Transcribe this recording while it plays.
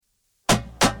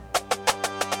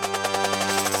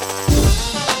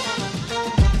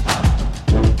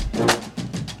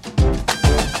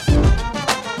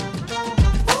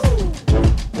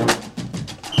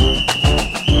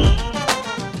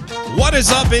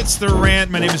up? It's The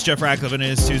Rant. My name is Jeff Ratcliffe, and it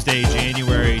is Tuesday,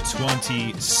 January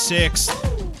 26th.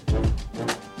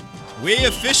 We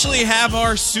officially have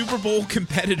our Super Bowl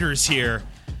competitors here.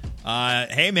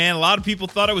 Hey, man, a lot of people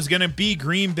thought it was going to be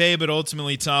Green Bay, but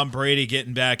ultimately Tom Brady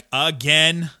getting back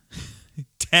again.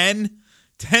 10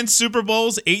 Super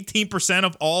Bowls, 18%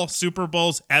 of all Super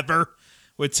Bowls ever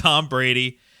with Tom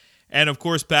Brady. And, of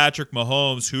course, Patrick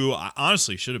Mahomes, who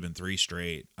honestly should have been 3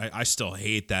 straight. I still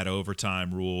hate that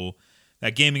overtime rule.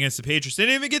 That game against the Patriots, they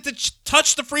didn't even get to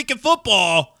touch the freaking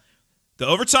football. The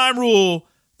overtime rule,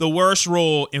 the worst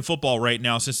rule in football right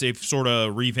now since they've sort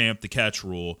of revamped the catch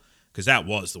rule, because that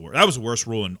was the worst. That was the worst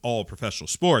rule in all professional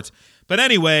sports. But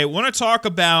anyway, want to talk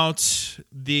about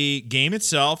the game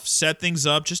itself, set things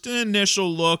up, just an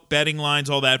initial look, betting lines,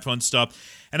 all that fun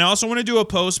stuff. And I also want to do a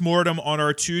postmortem on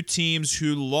our 2 teams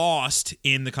who lost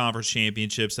in the conference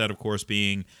championships, that, of course,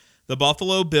 being the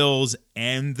Buffalo Bills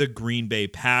and the Green Bay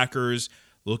Packers.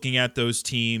 Looking at those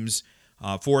teams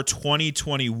for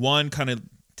 2021, kind of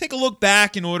take a look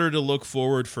back in order to look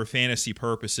forward for fantasy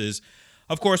purposes.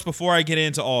 Of course, before I get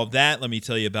into all of that, let me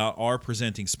tell you about our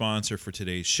presenting sponsor for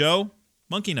today's show,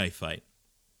 Monkey Knife Fight.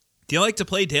 Do you like to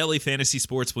play daily fantasy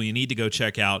sports? Well, you need to go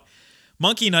check out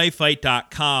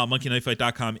monkeyknifefight.com.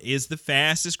 monkeyknifefight.com is the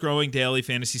fastest growing daily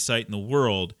fantasy site in the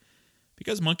world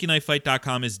because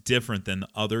monkeyknifefight.com is different than the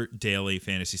other daily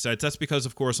fantasy sites. That's because,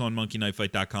 of course, on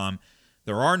monkeyknifefight.com,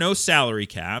 there are no salary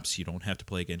caps. You don't have to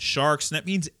play against sharks, and that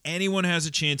means anyone has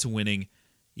a chance of winning,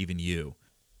 even you.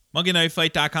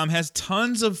 monkeyknifefight.com has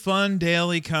tons of fun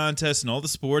daily contests and all the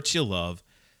sports you love.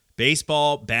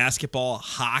 Baseball, basketball,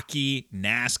 hockey,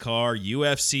 NASCAR,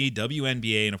 UFC,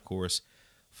 WNBA, and, of course,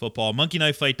 football.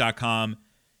 monkeyknifefight.com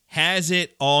has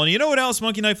it all. And you know what else?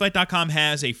 monkeyknifefight.com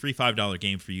has a free $5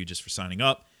 game for you just for signing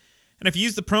up. And if you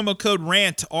use the promo code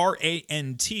RANT,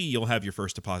 R-A-N-T, you'll have your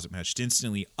first deposit matched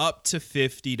instantly up to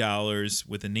 $50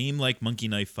 with a name like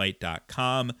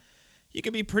monkeyknifefight.com. You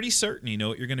can be pretty certain you know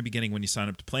what you're going to be getting when you sign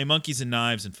up to play Monkeys and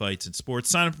Knives and Fights and Sports.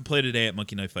 Sign up and play today at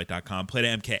monkeyknifefight.com. Play to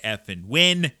MKF and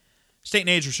win. State and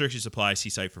age restrictions apply. See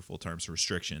site for full terms and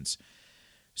restrictions.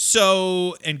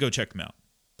 So, and go check them out.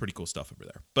 Pretty cool stuff over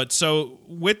there. But so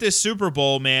with this Super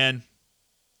Bowl, man,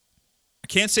 I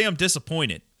can't say I'm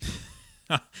disappointed.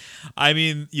 I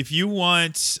mean, if you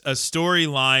want a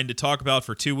storyline to talk about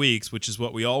for 2 weeks, which is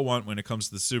what we all want when it comes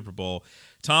to the Super Bowl,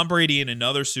 Tom Brady in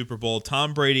another Super Bowl,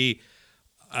 Tom Brady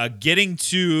getting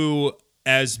to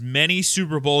as many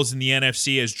Super Bowls in the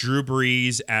NFC as Drew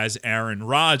Brees, as Aaron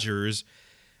Rodgers,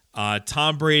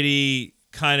 Tom Brady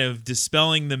kind of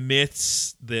dispelling the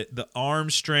myths, the arm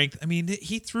strength. I mean,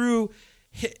 he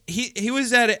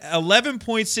was at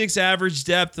 11.6 average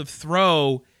depth of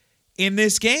throw in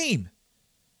this game.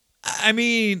 I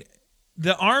mean,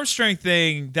 the arm strength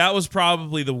thing, that was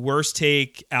probably the worst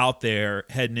take out there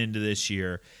heading into this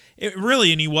year. It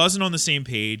really, and he wasn't on the same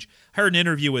page. I heard an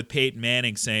interview with Peyton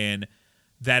Manning saying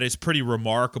that it's pretty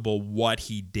remarkable what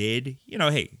he did. You know,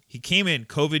 hey, he came in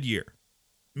COVID year.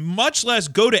 Much less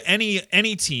go to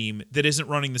any team that isn't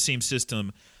running the same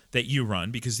system that you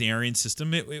run, because the Arian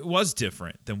system, it was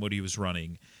different than what he was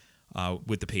running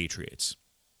with the Patriots.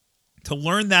 To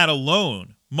learn that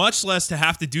alone, much less to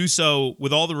have to do so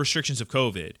with all the restrictions of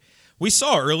COVID. We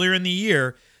saw earlier in the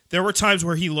year, there were times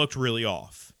where he looked really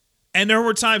off. And there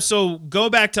were times, so go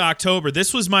back to October.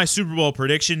 This was my Super Bowl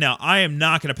prediction. Now, I am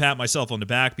not going to pat myself on the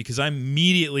back because I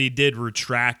immediately did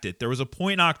retract it. There was a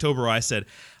point in October where I said,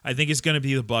 I think it's going to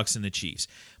be the Bucs and the Chiefs.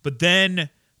 But then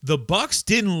the Bucs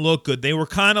didn't look good. They were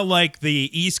kind of like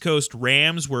the East Coast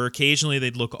Rams, where occasionally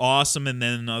they'd look awesome and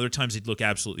then other times they'd look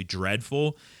absolutely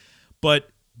dreadful.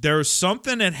 But there's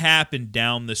something that happened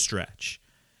down the stretch,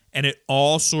 and it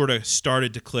all sort of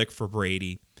started to click for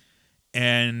Brady.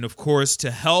 And, of course,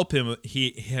 to help him,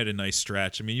 he had a nice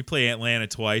stretch. I mean, you play Atlanta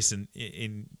twice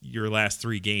in your last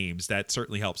 3 games. That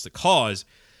certainly helps the cause.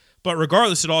 But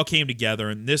regardless, it all came together,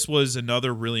 and this was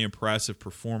another really impressive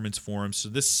performance for him. So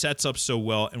this sets up so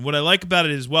well. And what I like about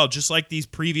it as well, just like these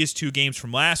previous 2 games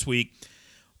from last week,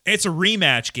 it's a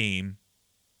rematch game.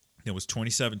 It was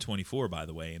 27-24, by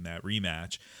the way, in that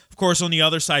rematch. Of course, on the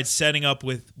other side, setting up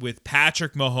with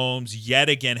Patrick Mahomes yet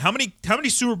again. How many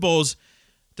Super Bowls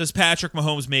does Patrick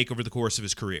Mahomes make over the course of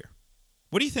his career?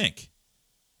 What do you think?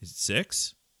 Is it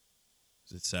 6?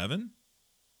 Is it 7?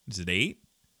 Is it 8?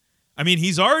 I mean,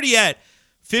 he's already at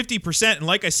 50%, and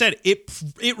like I said,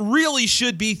 it really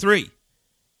should be 3.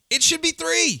 It should be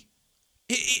 3.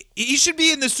 He should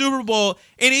be in the Super Bowl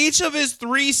in each of his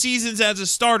 3 seasons as a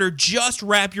starter. Just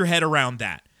wrap your head around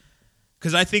that.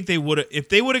 Because I think if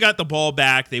they would have got the ball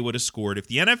back, they would have scored. If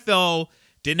the NFL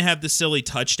didn't have the silly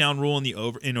touchdown rule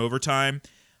in overtime,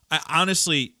 I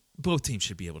honestly, both teams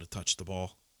should be able to touch the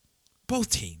ball. Both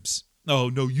teams. Oh,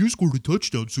 no, you scored a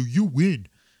touchdown, so you win.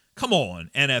 Come on,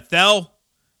 NFL.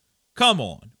 Come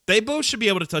on. They both should be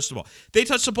able to touch the ball. They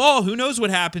touch the ball, who knows what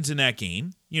happens in that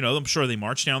game? I'm sure they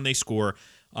march down, they score,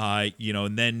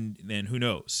 and then who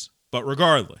knows? But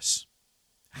regardless,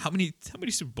 how many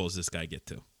Super Bowls does this guy get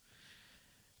to?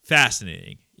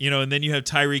 Fascinating. And then you have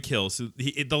Tyreek Hill. So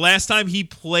the last time he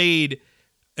played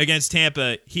against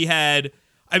Tampa, he had,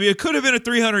 it could have been a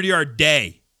 300-yard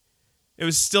day.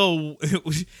 This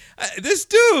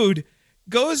dude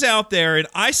goes out there, and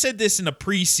I said this in the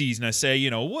preseason. I say,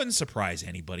 it wouldn't surprise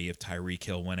anybody if Tyreek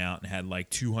Hill went out and had like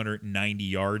 290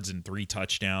 yards and 3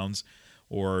 touchdowns,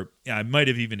 or I might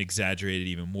have even exaggerated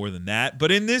even more than that.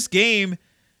 But in this game,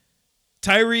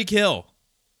 Tyreek Hill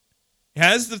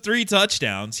has the 3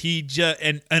 touchdowns.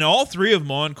 And all 3 of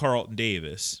them on Carlton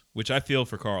Davis, which I feel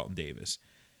for Carlton Davis.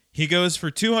 He goes for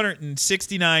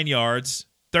 269 yards,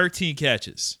 13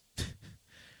 catches.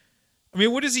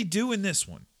 What does he do in this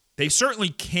one? They certainly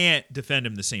can't defend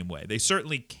him the same way. They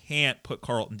certainly can't put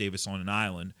Carlton Davis on an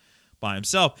island by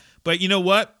himself. But you know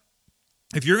what?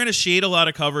 If you're going to shade a lot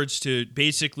of coverage to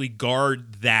basically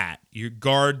guard that, you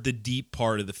guard the deep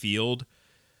part of the field,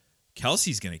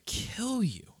 Kelsey's going to kill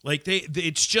you.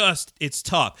 It's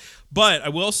tough. But I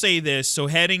will say this. So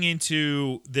heading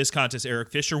into this contest,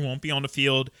 Eric Fisher won't be on the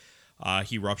field.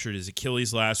 He ruptured his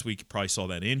Achilles last week. You probably saw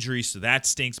that injury, so that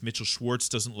stinks. Mitchell Schwartz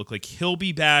doesn't look like he'll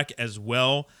be back as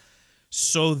well.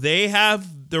 So they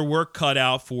have their work cut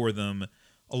out for them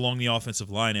along the offensive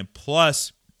line. And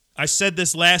plus, I said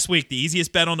this last week, the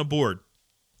easiest bet on the board.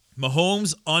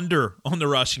 Mahomes under on the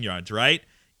rushing yards, right?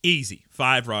 Easy.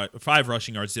 5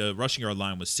 rushing yards. The rushing yard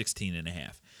line was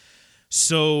 16.5.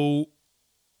 So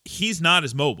he's not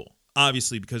as mobile,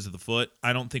 obviously, because of the foot.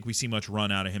 I don't think we see much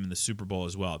run out of him in the Super Bowl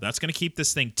as well. That's going to keep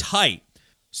this thing tight.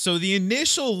 So the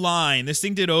initial line, this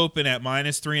thing did open at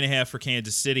 -3.5 for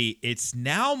Kansas City. It's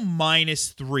now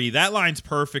 -3. That line's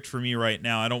perfect for me right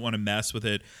now. I don't want to mess with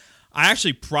it. I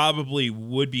actually probably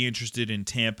would be interested in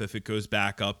Tampa if it goes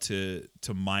back up to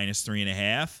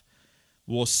 -3.5.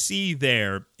 We'll see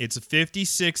there. It's a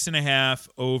 56.5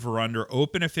 over-under,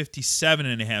 open at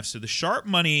 57.5. So the sharp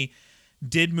money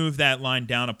did move that line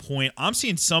down a point. I'm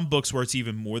seeing some books where it's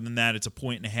even more than that. It's a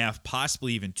 1.5,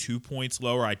 possibly even 2 points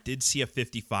lower. I did see a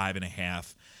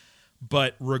 55.5.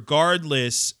 But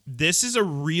regardless, this is a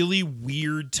really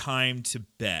weird time to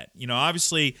bet.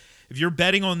 Obviously, if you're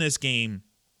betting on this game,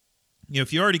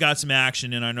 if you already got some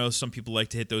action, and I know some people like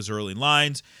to hit those early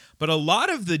lines, but a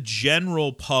lot of the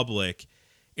general public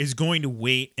is going to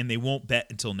wait and they won't bet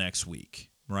until next week.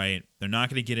 Right? They're not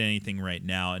going to get anything right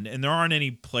now. And there aren't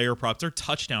any player props. There are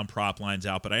touchdown prop lines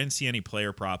out, but I didn't see any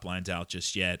player prop lines out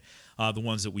just yet. The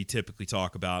ones that we typically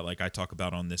talk about, like I talk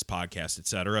about on this podcast,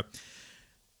 etc.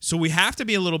 So we have to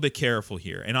be a little bit careful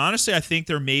here. And honestly, I think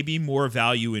there may be more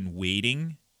value in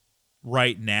waiting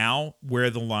right now where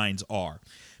the lines are.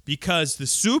 Because the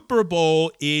Super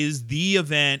Bowl is the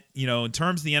event, in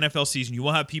terms of the NFL season, you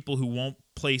will have people who won't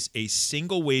place a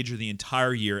single wager the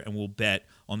entire year and will bet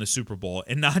on the Super Bowl,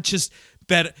 and not just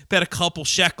bet a couple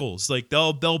shekels. Like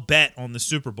they'll bet on the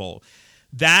Super Bowl.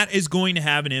 That is going to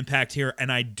have an impact here,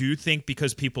 and I do think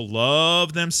because people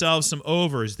love themselves some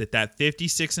overs, that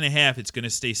 56.5, it's going to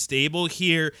stay stable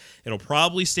here. It'll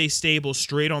probably stay stable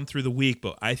straight on through the week,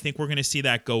 but I think we're going to see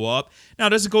that go up. Now,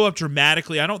 does it go up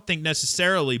dramatically? I don't think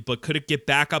necessarily, but could it get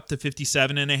back up to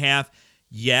 57.5?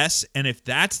 Yes, and if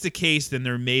that's the case, then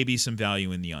there may be some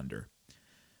value in the under.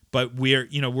 But we're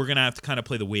going to have to kind of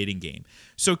play the waiting game.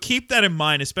 So keep that in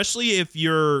mind, especially if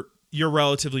you're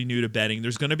relatively new to betting.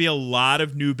 There's going to be a lot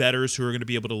of new bettors who are going to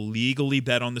be able to legally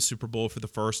bet on the Super Bowl for the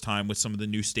first time with some of the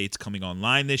new states coming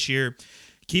online this year.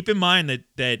 Keep in mind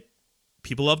that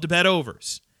people love to bet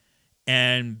overs,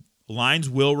 and lines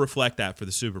will reflect that for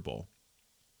the Super Bowl.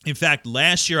 In fact,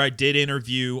 last year I did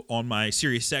interview on my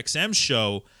SiriusXM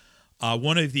show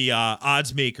one of the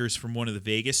odds makers from one of the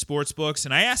Vegas sports books,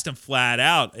 and I asked him flat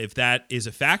out if that is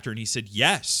a factor, and he said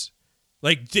yes.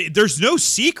 Like, there's no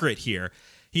secret here.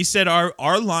 He said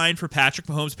our line for Patrick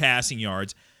Mahomes passing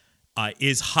yards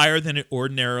is higher than it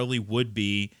ordinarily would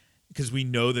be because we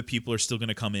know that people are still going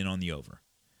to come in on the over.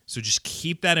 So just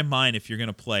keep that in mind if you're going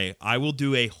to play. I will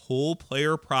do a whole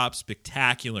player prop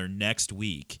spectacular next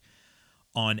week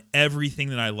on everything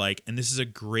that I like, and this is a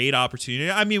great opportunity.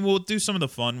 I mean, we'll do some of the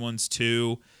fun ones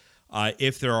too,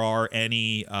 if there are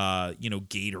any,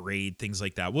 Gatorade, things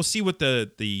like that. We'll see what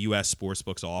the U.S.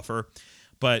 sportsbooks offer,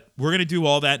 but we're going to do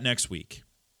all that next week.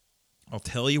 I'll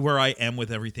tell you where I am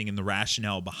with everything and the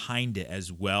rationale behind it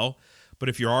as well. But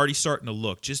if you're already starting to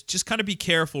look, just kind of be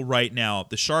careful right now.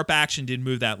 The sharp action did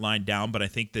move that line down, but I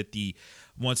think that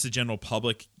once the general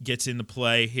public gets into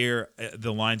play here,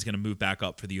 the line's going to move back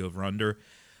up for the over-under.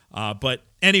 But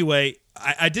anyway,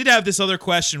 I did have this other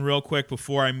question real quick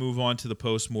before I move on to the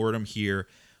postmortem here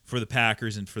for the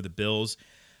Packers and for the Bills.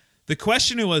 The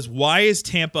question was, why is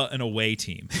Tampa an away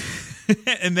team?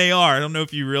 And they are. I don't know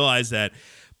if you realize that.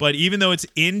 But even though it's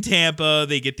in Tampa,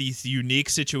 they get this unique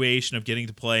situation of getting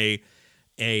to play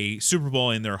a Super Bowl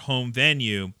in their home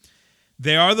venue.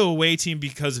 They are the away team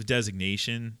because of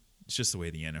designation. It's just the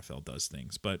way the NFL does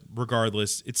things. But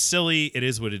regardless, it's silly. It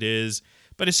is what it is.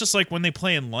 But it's just like when they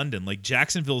play in London. Like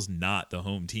Jacksonville's not the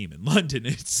home team in London.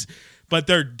 But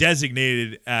they're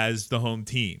designated as the home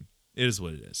team. It is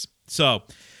what it is. So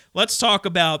let's talk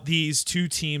about these two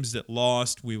teams that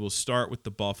lost. We will start with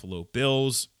the Buffalo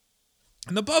Bills.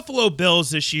 And the Buffalo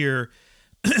Bills this year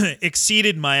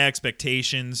exceeded my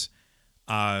expectations.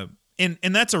 And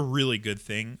that's a really good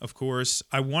thing, of course.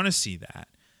 I want to see that.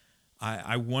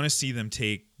 I want to see them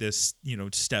take this,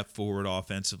 step forward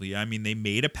offensively. I mean, they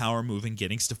made a power move in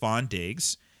getting Stephon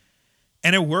Diggs,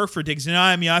 and it worked for Diggs. And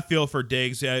I feel for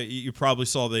Diggs. You probably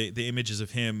saw the images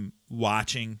of him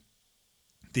watching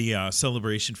the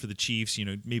celebration for the Chiefs,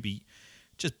 maybe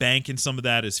just banking some of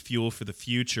that as fuel for the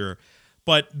future.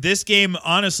 But this game,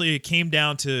 honestly, it came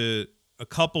down to a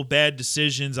couple bad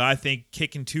decisions. I think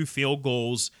kicking 2 field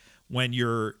goals when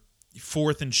you're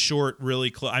 4th and short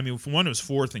really close. I mean, one was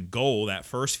 4th and goal, that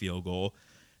first field goal.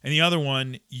 And the other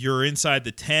one, you're inside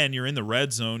the 10, you're in the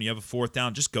red zone, you have a 4th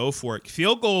down, just go for it.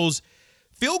 Field goals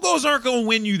aren't going to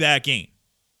win you that game.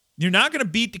 You're not going to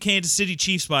beat the Kansas City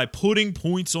Chiefs by putting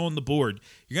points on the board.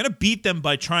 You're going to beat them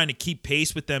by trying to keep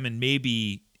pace with them and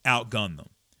maybe outgun them.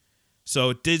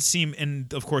 So it did seem,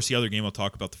 and of course the other game, I'll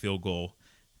talk about the field goal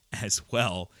as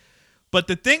well. But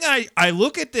the thing I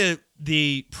look at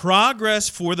the progress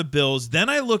for the Bills, then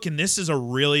I look, and this is a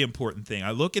really important thing,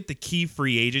 I look at the key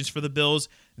free agents for the Bills.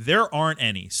 There aren't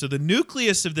any. So the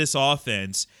nucleus of this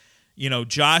offense,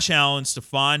 Josh Allen,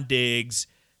 Stephon Diggs,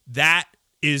 that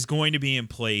is going to be in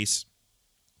place.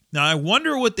 Now I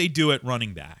wonder what they do at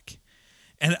running back.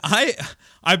 And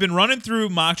I've been running through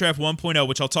Mock Draft 1.0,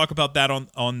 which I'll talk about that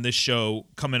on this show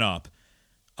coming up.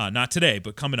 Not today,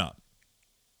 but coming up.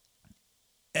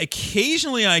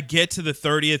 Occasionally I get to the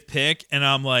 30th pick and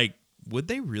I'm like, would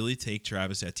they really take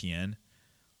Travis Etienne?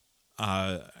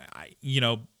 They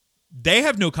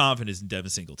have no confidence in Devin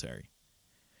Singletary.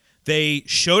 They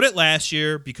showed it last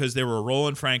year because they were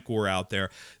rolling Frank Gore out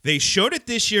there. They showed it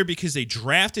this year because they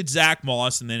drafted Zach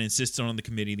Moss and then insisted on the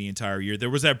committee the entire year. There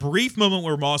was that brief moment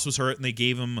where Moss was hurt and they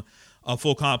gave him a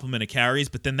full complement of carries,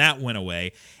 but then that went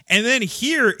away. And then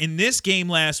here in this game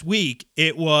last week,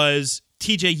 it was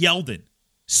TJ Yeldon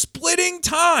splitting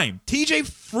time. TJ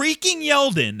freaking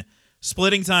Yeldon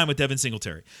splitting time with Devin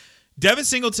Singletary. Devin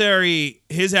Singletary,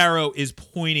 his arrow is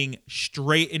pointing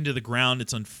straight into the ground.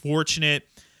 It's unfortunate,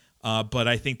 but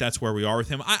I think that's where we are with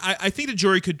him. I think the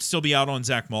jury could still be out on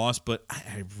Zach Moss, but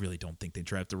I really don't think they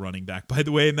draft a running back, by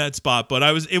the way, in that spot. But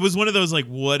it was one of those like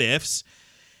what ifs.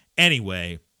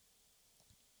 Anyway,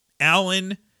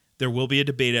 Allen, there will be a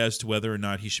debate as to whether or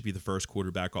not he should be the first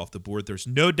quarterback off the board. There's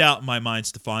no doubt in my mind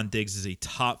Stephon Diggs is a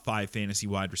top 5 fantasy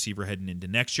wide receiver heading into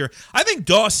next year. I think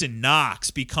Dawson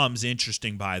Knox becomes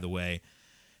interesting, by the way.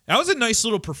 That was a nice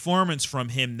little performance from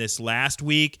him this last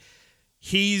week.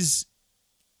 He's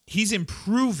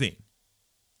improving.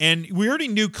 And we already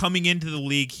knew coming into the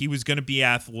league he was going to be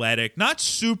athletic. Not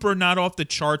off the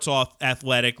charts off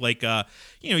athletic, like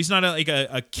he's not like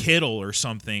a Kittle or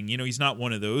something. He's not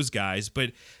one of those guys,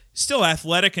 but still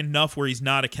athletic enough where he's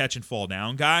not a catch and fall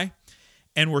down guy.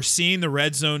 And we're seeing the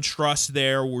red zone trust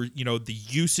there where, the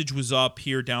usage was up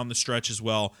here down the stretch as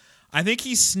well. I think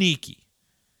he's sneaky.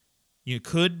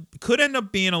 Could end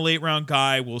up being a late round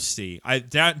guy. We'll see.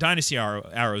 Dynasty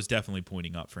arrow is definitely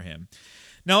pointing up for him.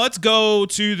 Now let's go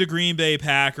to the Green Bay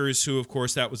Packers, who, of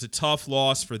course, that was a tough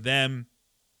loss for them.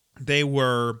 They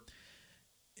were,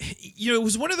 it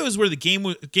was one of those where the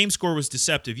game score was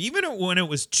deceptive. Even when it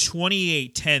was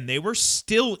 28-10, they were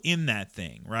still in that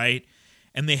thing, right?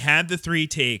 And they had the 3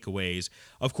 takeaways.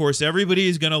 Of course, everybody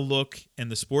is going to look,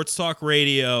 and the Sports Talk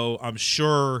Radio, I'm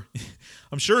sure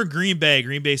Green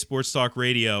Bay Sports Talk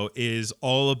Radio is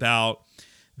all about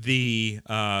the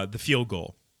field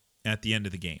goal at the end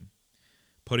of the game,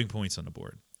 putting points on the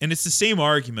board. And it's the same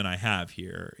argument I have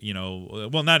here,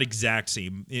 well, not exact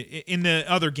same. In the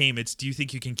other game, it's, do you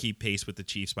think you can keep pace with the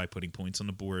Chiefs by putting points on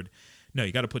the board? No,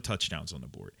 you got to put touchdowns on the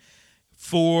board.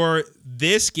 For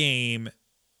this game,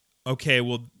 okay,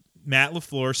 well, Matt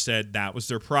LaFleur said that was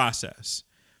their process.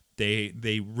 They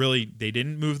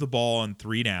didn't move the ball on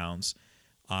 3 downs.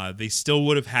 They still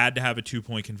would have had to have a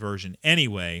 2-point conversion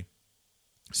anyway.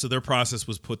 So their process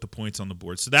was put the points on the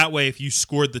board. So that way, if you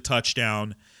scored the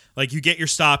touchdown, like you get your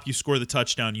stop, you score the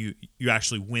touchdown, you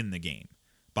actually win the game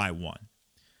by 1.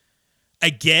 I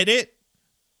get it,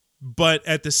 but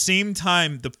at the same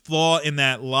time, the flaw in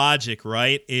that logic,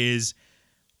 right, is,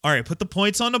 all right, put the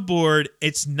points on the board.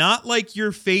 It's not like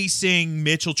you're facing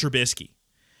Mitchell Trubisky.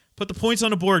 Put the points on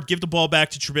the board, give the ball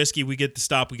back to Trubisky, we get the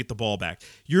stop, we get the ball back.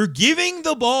 You're giving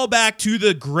the ball back to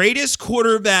the greatest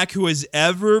quarterback who has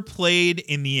ever played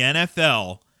in the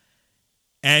NFL,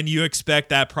 and you expect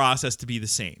that process to be the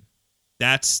same.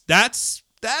 That's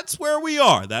where we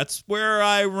are. That's where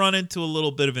I run into a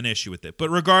little bit of an issue with it. But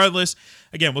regardless,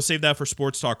 again, we'll save that for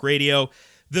Sports Talk Radio.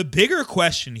 The bigger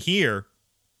question here,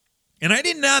 and I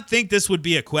did not think this would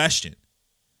be a question,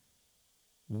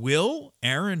 will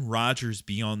Aaron Rodgers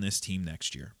be on this team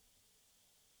next year?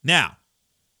 Now,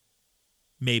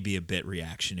 maybe a bit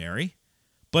reactionary,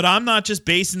 but I'm not just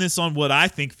basing this on what I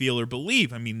think, feel, or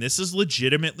believe. I mean, this is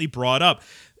legitimately brought up.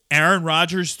 Aaron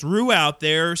Rodgers threw out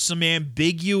there some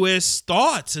ambiguous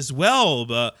thoughts as well.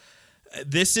 But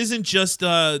this isn't just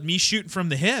me shooting from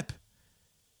the hip.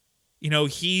 You know,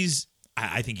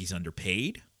 I think he's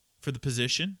underpaid for the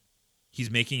position.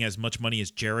 He's making as much money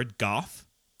as Jared Goff,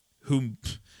 whom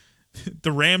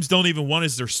the Rams don't even want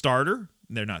as their starter.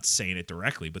 They're not saying it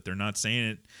directly, but they're not saying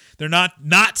it. They're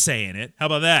not saying it. How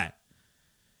about that?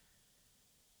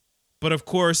 But of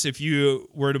course, if you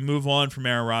were to move on from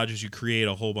Aaron Rodgers, you create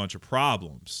a whole bunch of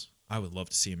problems. I would love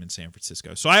to see him in San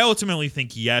Francisco. So I ultimately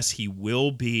think, yes, he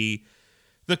will be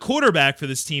the quarterback for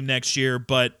this team next year,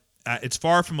 but it's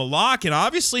far from a lock. And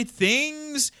obviously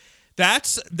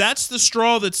that's the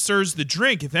straw that stirs the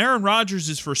drink. If Aaron Rodgers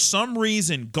is for some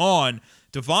reason gone,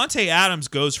 Davante Adams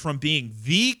goes from being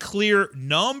the clear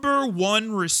number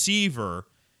 1 receiver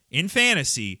in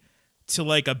fantasy to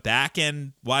like a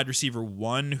back-end wide receiver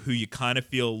 1 who you kind of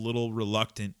feel a little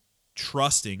reluctant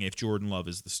trusting if Jordan Love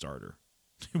is the starter,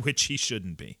 which he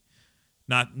shouldn't be.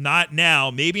 Not now.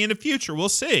 Maybe in the future. We'll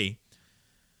see.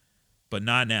 But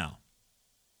not now.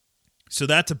 So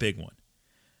that's a big one.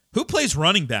 Who plays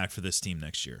running back for this team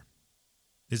next year?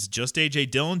 Is it just A.J.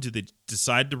 Dillon? Do they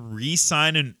decide to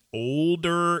re-sign an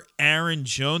older Aaron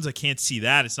Jones? I can't see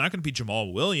that. It's not going to be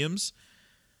Jamal Williams.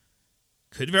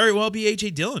 Could very well be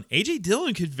A.J. Dillon. A.J.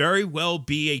 Dillon could very well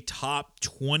be a top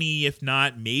 20, if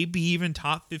not maybe even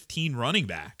top 15 running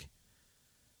back.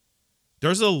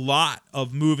 There's a lot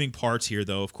of moving parts here,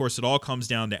 though. Of course, it all comes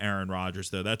down to Aaron Rodgers,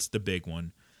 though. That's the big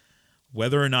one.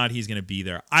 Whether or not he's going to be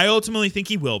there. I ultimately think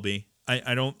he will be.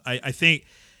 I think,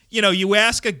 you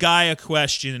ask a guy a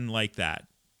question like that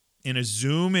in a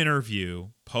Zoom interview,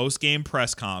 post-game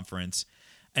press conference,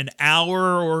 an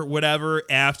hour or whatever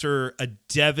after a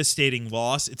devastating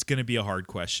loss, it's going to be a hard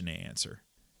question to answer.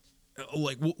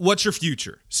 Like, what's your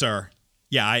future, sir?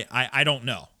 Yeah, I don't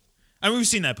know. I mean, we've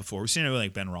seen that before. We've seen it with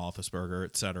like Ben Roethlisberger,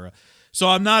 et cetera. So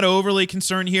I'm not overly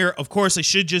concerned here. Of course, I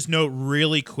should just note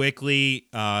really quickly,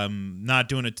 I'm not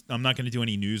going to do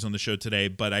any news on the show today,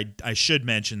 but I should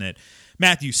mention that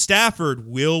Matthew Stafford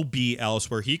will be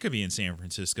elsewhere. He could be in San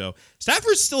Francisco.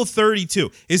 Stafford's still 32.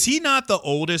 Is he not the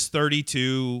oldest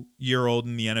 32-year-old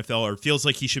in the NFL, or feels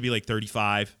like he should be like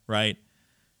 35, right?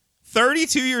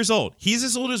 32 years old. He's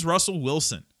as old as Russell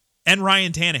Wilson and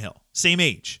Ryan Tannehill. Same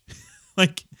age.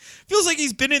 Like, feels like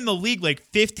he's been in the league like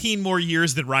 15 more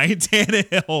years than Ryan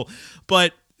Tannehill.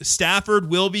 But Stafford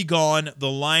will be gone. The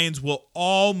Lions will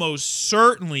almost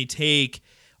certainly take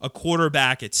a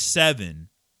quarterback at 7.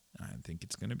 I think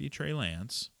it's going to be Trey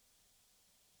Lance.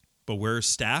 But where's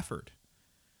Stafford?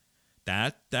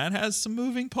 That has some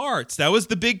moving parts. That was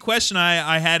the big question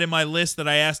I had in my list that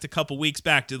I asked a couple weeks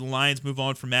back. Did the Lions move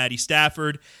on from Matty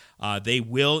Stafford? They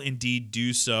will indeed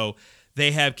do so.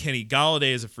 They have Kenny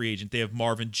Golladay as a free agent. They have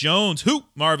Marvin Jones.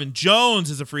 Marvin Jones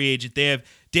is a free agent. They have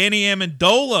Danny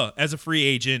Amendola as a free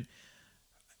agent.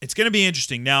 It's going to be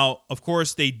interesting. Now, of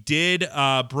course, they did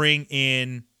bring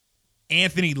in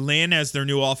Anthony Lynn as their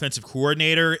new offensive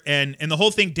coordinator. And the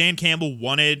whole thing Dan Campbell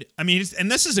wanted, and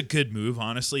this is a good move,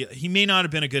 honestly. He may not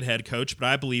have been a good head coach, but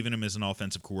I believe in him as an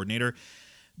offensive coordinator.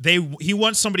 He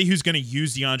wants somebody who's going to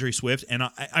use DeAndre Swift.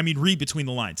 And read between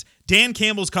the lines. Dan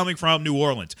Campbell's coming from New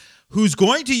Orleans, who's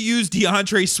going to use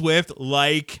DeAndre Swift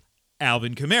like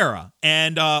Alvin Kamara.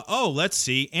 And, let's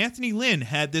see. Anthony Lynn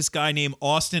had this guy named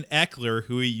Austin Eckler,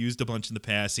 who he used a bunch in the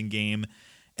passing game,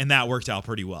 and that worked out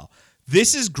pretty well.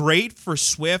 This is great for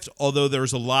Swift, although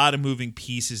there's a lot of moving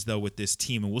pieces, though, with this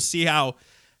team. And we'll see how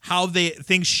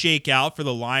things shake out for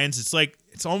the Lions.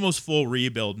 It's it's almost full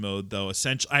rebuild mode, though.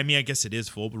 Essentially, I mean, I guess it is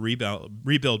full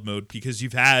rebuild mode because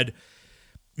you've had,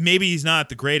 maybe he's not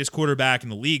the greatest quarterback in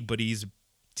the league, but he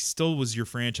still was your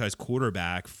franchise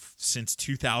quarterback since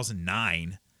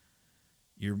 2009.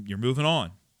 You're moving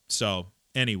on. So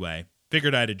anyway,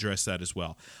 figured I'd address that as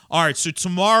well. All right, so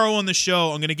tomorrow on the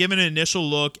show, I'm going to give an initial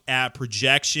look at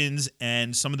projections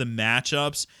and some of the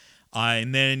matchups.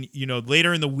 And then,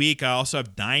 later in the week, I also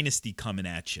have Dynasty coming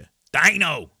at you.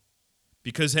 Dino!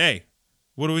 Because, hey,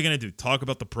 what are we going to do? Talk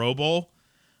about the Pro Bowl?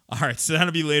 All right, so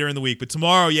that'll be later in the week. But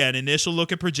tomorrow, an initial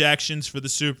look at projections for the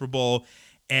Super Bowl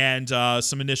and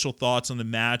some initial thoughts on the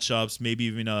matchups. Maybe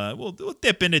even we'll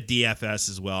dip into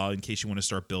DFS as well in case you want to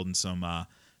start building some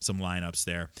lineups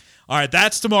there. All right,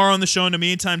 that's tomorrow on the show. In the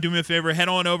meantime, do me a favor, head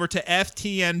on over to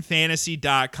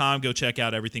ftnfantasy.com. Go check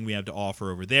out everything we have to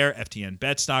offer over there,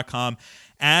 ftnbets.com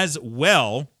as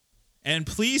well. And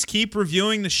please keep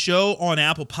reviewing the show on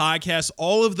Apple Podcasts.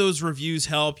 All of those reviews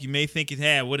help. You may think,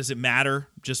 hey, what does it matter?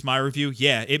 Just my review?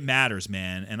 Yeah, it matters,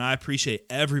 man. And I appreciate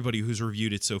everybody who's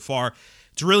reviewed it so far.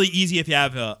 It's really easy if you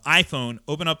have an iPhone.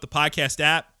 Open up the podcast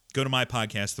app. Go to my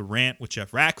podcast, The Rant with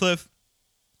Jeff Ratcliffe.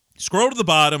 Scroll to the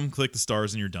bottom, click the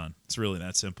stars, and you're done. It's really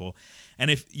that simple. And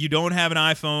if you don't have an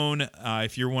iPhone,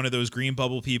 if you're one of those green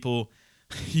bubble people,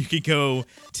 you can go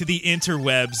to the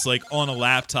interwebs, like on a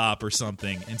laptop or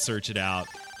something, and search it out.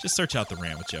 Just search out The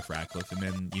Rant with Jeff Ratcliffe, and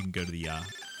then you can go to the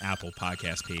Apple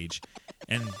podcast page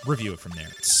and review it from there.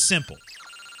 It's simple.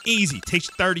 Easy. Takes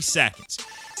you 30 seconds.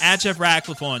 At Jeff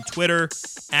Ratcliffe on Twitter.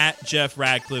 At Jeff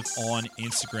Ratcliffe on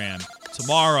Instagram.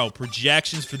 Tomorrow,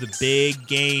 projections for the big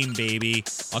game, baby.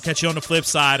 I'll catch you on the flip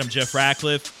side. I'm Jeff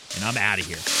Ratcliffe, and I'm out of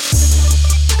here.